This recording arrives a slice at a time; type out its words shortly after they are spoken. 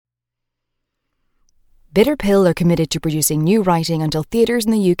Bitter Pill are committed to producing new writing until theatres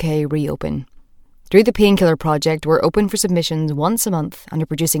in the UK reopen. Through the Painkiller Project, we're open for submissions once a month and are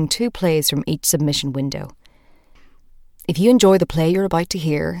producing 2 plays from each submission window. If you enjoy the play you're about to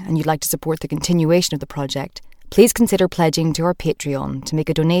hear and you'd like to support the continuation of the project, please consider pledging to our Patreon to make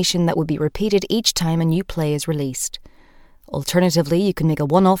a donation that will be repeated each time a new play is released. Alternatively, you can make a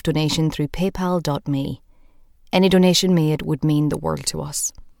one-off donation through paypal.me. Any donation made would mean the world to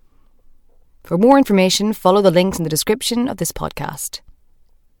us. For more information, follow the links in the description of this podcast.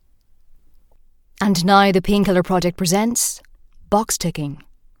 And now the Painkiller Project presents Box Ticking.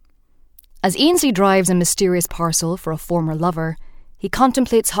 As Ainsley drives a mysterious parcel for a former lover, he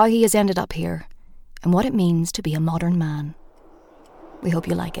contemplates how he has ended up here and what it means to be a modern man. We hope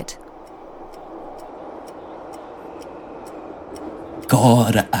you like it.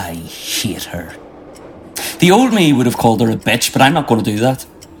 God, I hate her. The old me would have called her a bitch, but I'm not going to do that.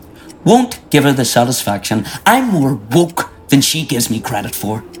 Won't give her the satisfaction. I'm more woke than she gives me credit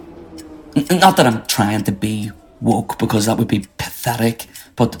for. Not that I'm trying to be woke, because that would be pathetic,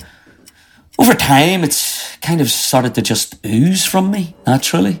 but over time it's kind of started to just ooze from me,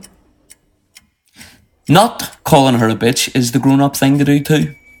 naturally. Not calling her a bitch is the grown-up thing to do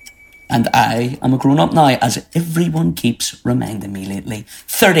too. And I am a grown-up now, as everyone keeps reminding me lately.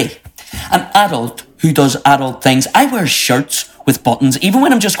 30. An adult who does adult things. I wear shirts with buttons, even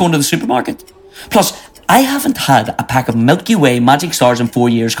when I'm just going to the supermarket. Plus, I haven't had a pack of Milky Way Magic Stars in 4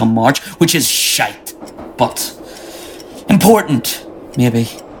 years come March, which is shite. But important, maybe.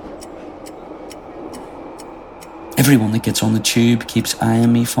 Everyone that gets on the tube keeps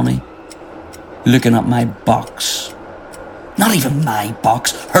eyeing me funny. Looking at my box. Not even my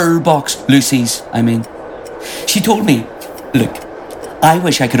box, her box, Lucy's, I mean. She told me, look, I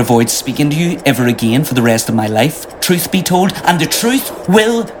wish I could avoid speaking to you ever again for the rest of my life. Truth be told, and the truth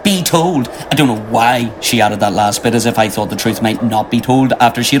will be told. I don't know why she added that last bit, as if I thought the truth might not be told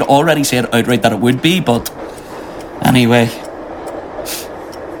after she had already said outright that it would be, but anyway.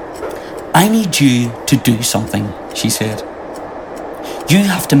 I need you to do something, she said. You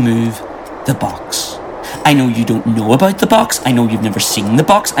have to move the box. I know you don't know about the box. I know you've never seen the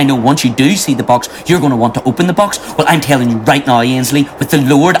box. I know once you do see the box, you're going to want to open the box. Well, I'm telling you right now, Ainsley, with the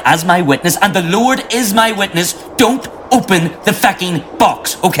Lord as my witness, and the Lord is my witness, don't open the fucking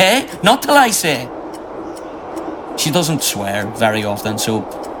box, okay? Not till I say. She doesn't swear very often,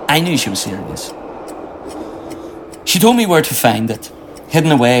 so I knew she was serious. She told me where to find it,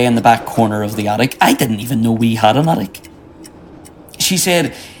 hidden away in the back corner of the attic. I didn't even know we had an attic. She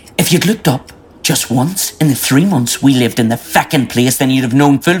said, if you'd looked up just once in the 3 months we lived in the feckin' place, then you'd have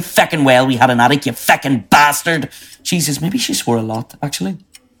known full feckin' well we had an attic, you feckin' bastard. Jesus, maybe she swore a lot, actually.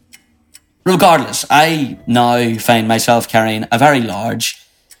 Regardless, I now find myself carrying a very large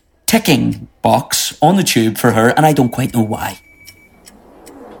ticking box on the tube for her, and I don't quite know why.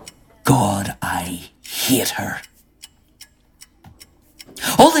 God, I hate her.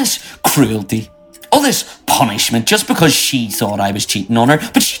 All this cruelty, all this punishment, just because she thought I was cheating on her,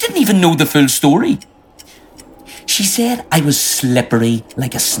 but she didn't even know the full story. She said I was slippery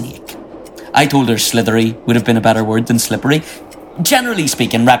like a snake. I told her slithery would have been a better word than slippery. Generally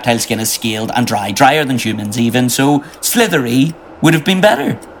speaking, reptile skin is scaled and dry, drier than humans even, so slithery would have been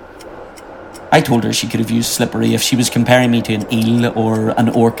better. I told her she could have used slippery if she was comparing me to an eel or an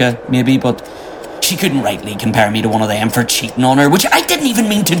orca, maybe, but she couldn't rightly compare me to one of them for cheating on her, which I didn't even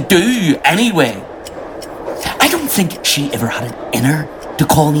mean to do anyway. I don't think she ever had it in her to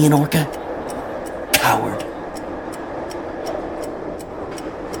call me an orca. Coward.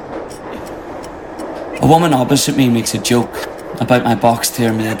 A woman opposite me makes a joke about my box to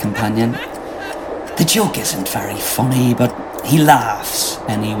her male companion. The joke isn't very funny, but he laughs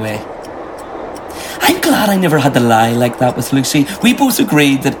anyway. I'm glad I never had to lie like that with Lucy. We both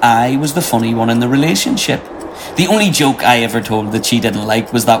agreed that I was the funny one in the relationship. The only joke I ever told that she didn't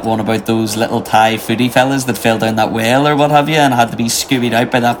like was that one about those little Thai foodie fellas that fell down that well or what have you and had to be scoobied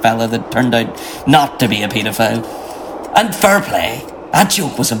out by that fella that turned out not to be a paedophile. And fair play, that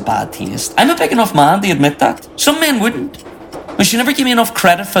joke was in bad taste. I'm a big enough man to admit that. Some men wouldn't. But she never gave me enough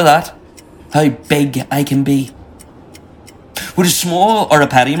credit for that. How big I can be. Would a small or a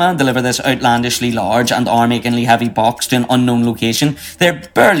petty man deliver this outlandishly large and arm-achingly heavy box to an unknown location their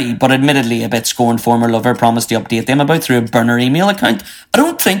barely but admittedly a bit scorned former lover promised to update them about through a burner email account? I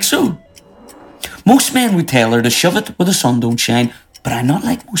don't think so. Most men would tell her to shove it where the sun don't shine, but I'm not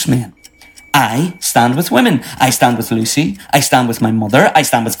like most men. I stand with women. I stand with Lucy. I stand with my mother. I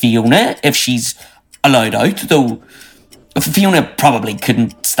stand with Fiona if she's allowed out, though Fiona probably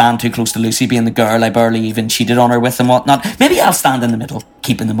couldn't stand too close to Lucy, being the girl I barely even cheated on her with and whatnot. Maybe I'll stand in the middle,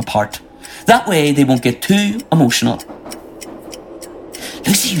 keeping them apart. That way they won't get too emotional.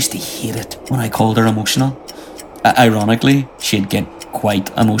 Lucy used to hate it when I called her emotional. Ironically, she'd get quite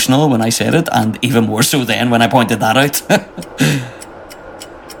emotional when I said it, and even more so then when I pointed that out.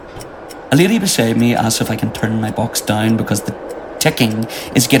 A lady beside me asks if I can turn my box down because the ticking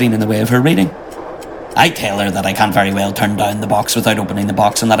is getting in the way of her reading. I tell her that I can't very well turn down the box without opening the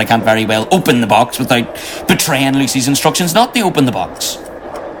box, and that I can't very well open the box without betraying Lucy's instructions not to open the box.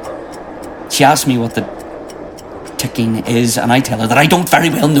 She asks me what the ticking is, and I tell her that I don't very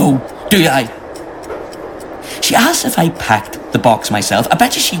well know, do I? She asks if I packed the box myself. I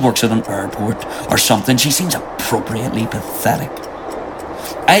bet you she works at an airport or something. She seems appropriately pathetic.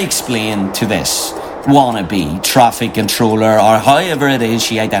 I explain to this wannabe traffic controller, or however it is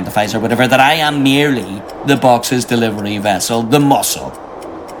she identifies or whatever, that I am merely the box's delivery vessel, the muscle,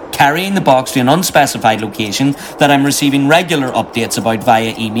 carrying the box to an unspecified location that I'm receiving regular updates about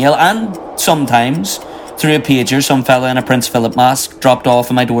via email, and sometimes through a pager some fella in a Prince Philip mask dropped off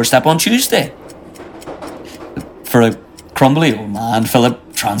on my doorstep on Tuesday. For a crumbly old man,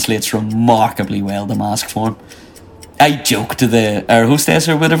 Philip translates remarkably well the mask form. I joked to the air hostess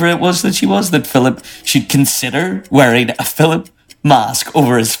or whatever it was that she was, that Philip should consider wearing a Philip mask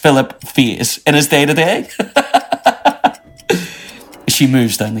over his Philip face in his day-to-day. She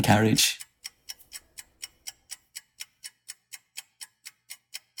moves down the carriage.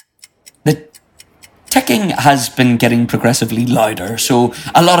 The ticking has been getting progressively louder, so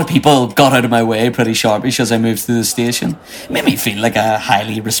a lot of people got out of my way pretty sharpish as I moved through the station. It made me feel like a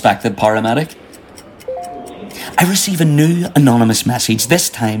highly respected paramedic. I receive a new anonymous message, this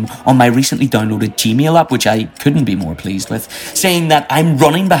time on my recently downloaded Gmail app, which I couldn't be more pleased with, saying that I'm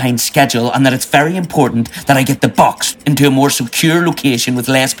running behind schedule and that it's very important that I get the box into a more secure location with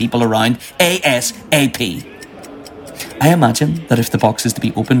less people around, ASAP. I imagine that if the box is to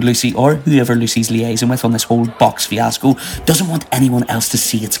be opened, Lucy, or whoever Lucy's liaising with on this whole box fiasco, doesn't want anyone else to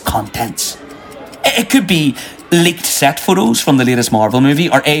see its contents. It could be leaked set photos from the latest Marvel movie,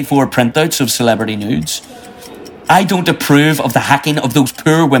 or A4 printouts of celebrity nudes. I don't approve of the hacking of those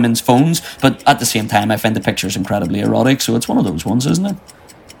poor women's phones, but at the same time I find the pictures incredibly erotic, so it's one of those ones, isn't it?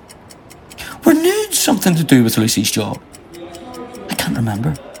 Were nudes something to do with Lucy's job? I can't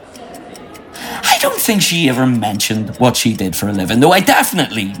remember. I don't think she ever mentioned what she did for a living, though I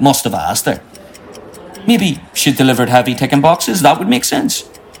definitely must have asked her. Maybe she delivered heavy ticking boxes, that would make sense.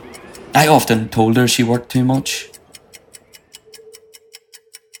 I often told her she worked too much.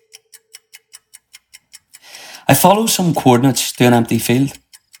 I follow some coordinates to an empty field.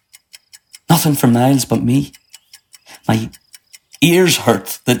 Nothing for miles but me. My ears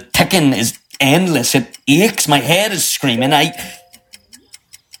hurt. The ticking is endless. It aches. My head is screaming. The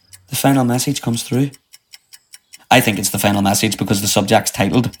final message comes through. I think it's the final message because the subject's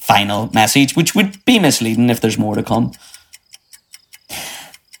titled Final Message, which would be misleading if there's more to come.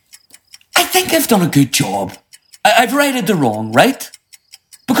 I think I've done a good job. I've righted the wrong, right?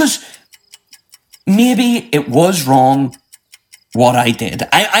 Because maybe it was wrong what I did.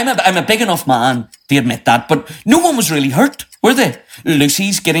 I'm a big enough man to admit that, but no one was really hurt, were they?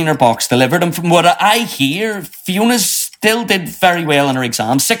 Lucy's getting her box delivered, and from what I hear, Fiona still did very well in her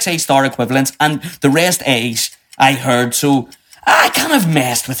exam, 6 A-star equivalents, and the rest A's, I heard, so I kind of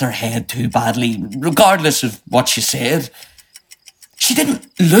messed with her head too badly, regardless of what she said. She didn't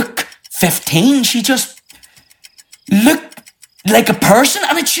look 15, she just looked like a person,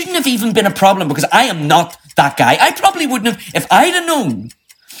 and it shouldn't have even been a problem because I am not that guy. I probably wouldn't have, if I'd have known.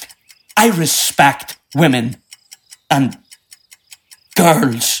 I respect women and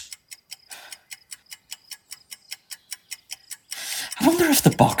girls. I wonder if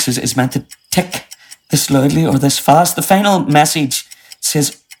the box is meant to tick this loudly or this fast. The final message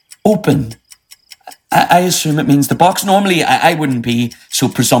says open. I assume it means the box. Normally I wouldn't be so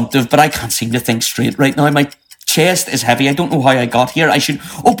presumptive, but I can't seem to think straight right now. My chest is heavy. I don't know how I got here. I should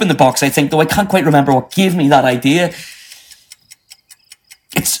open the box, I think, though I can't quite remember what gave me that idea.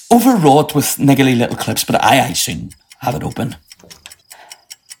 It's overwrought with niggly little clips, but I soon have it open.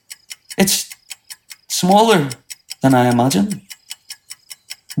 It's smaller than I imagined.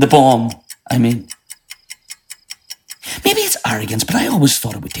 The bomb, I mean. Maybe it's arrogance, but I always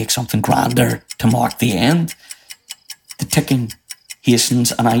thought it would take something grander to mark the end. The ticking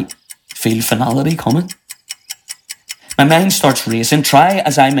hastens and I feel finality coming. My mind starts racing. Try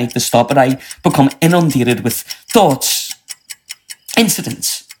as I make the stop, but I become inundated with thoughts,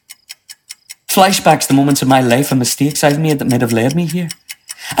 incidents, flashbacks to moments of my life and mistakes I've made that might have led me here.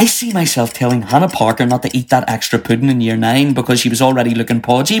 I see myself telling Hannah Parker not to eat that extra pudding in year 9 because she was already looking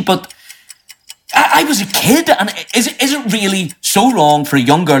podgy, but I I was a kid, and is it really so wrong for a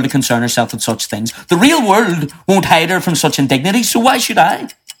young girl to concern herself with such things? The real world won't hide her from such indignity, so why should I?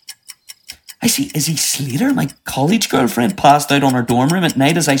 I see Izzy Slater, my college girlfriend, passed out on her dorm room at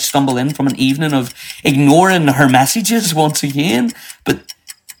night as I stumble in from an evening of ignoring her messages once again. But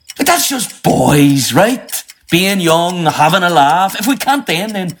that's just boys, right? Being young, having a laugh. If we can't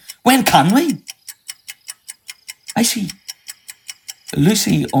then when can we? I see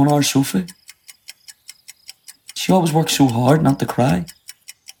Lucy on our sofa. She always works so hard not to cry.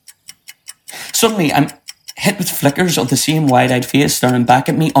 Suddenly, I'm hit with flickers of the same wide-eyed face staring back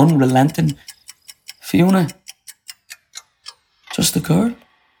at me, unrelenting. Fiona. Just a girl.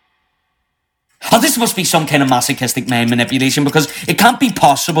 Oh, this must be some kind of masochistic mind manipulation, because it can't be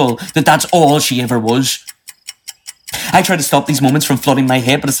possible that that's all she ever was. I try to stop these moments from flooding my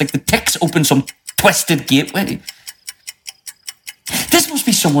head, but it's like the ticks open some twisted gateway. This must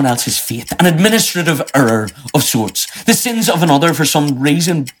be someone else's fate, an administrative error of sorts. The sins of another for some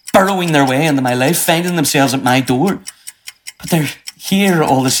reason burrowing their way into my life, finding themselves at my door. But they're here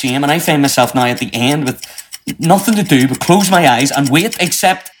all the same, and I find myself now at the end with nothing to do but close my eyes and wait,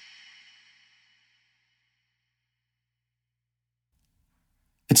 except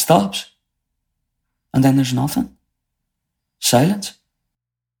it stops. And then there's nothing. Silence.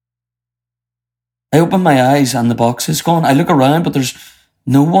 I open my eyes and the box is gone. I look around, but there's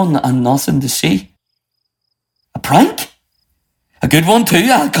no one and nothing to see. A prank? A good one too,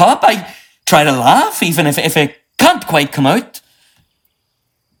 I'll cop. I try to laugh, even if it can't quite come out.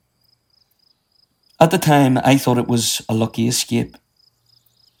 At the time, I thought it was a lucky escape.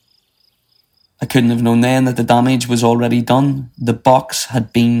 I couldn't have known then that the damage was already done. The box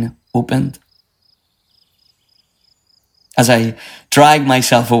had been opened. As I dragged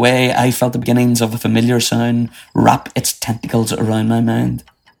myself away, I felt the beginnings of a familiar sound wrap its tentacles around my mind.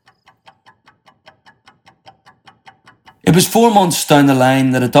 It was 4 months down the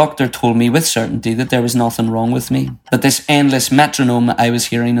line that a doctor told me with certainty that there was nothing wrong with me, that this endless metronome I was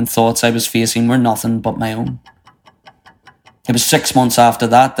hearing and thoughts I was facing were nothing but my own. It was 6 months after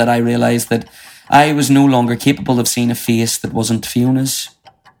that I realised that I was no longer capable of seeing a face that wasn't Fiona's.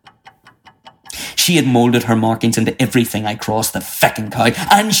 She had moulded her markings into everything I crossed, the feckin' cow,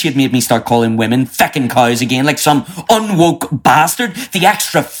 and she had made me start calling women feckin' cows again, like some unwoke bastard. The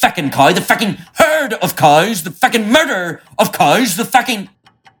extra feckin' cow, the feckin' herd of cows, the feckin' murder of cows, the feckin'...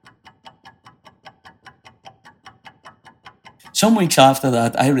 Some weeks after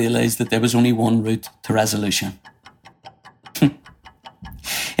that, I realised that there was only one route to resolution.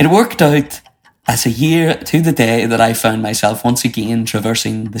 It worked out as a year to the day that I found myself once again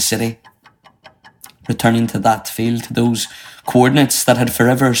traversing the city. Returning to that field, to those coordinates that had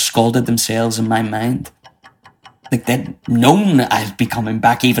forever scalded themselves in my mind. Like they'd known I'd be coming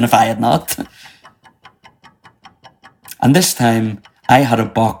back even if I had not. And this time, I had a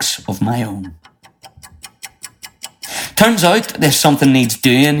box of my own. Turns out, if something needs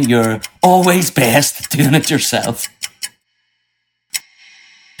doing, you're always best doing it yourself.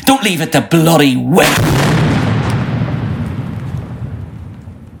 Don't leave it to bloody wait.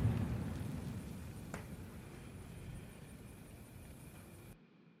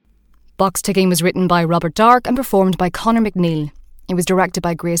 Box Ticking was written by Robert Darke and performed by Conor MacNeill. It was directed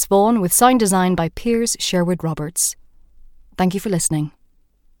by Grace Vaughan with sound design by Piers Sherwood Roberts. Thank you for listening.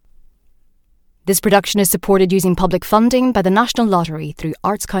 This production is supported using public funding by the National Lottery through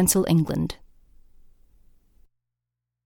Arts Council England.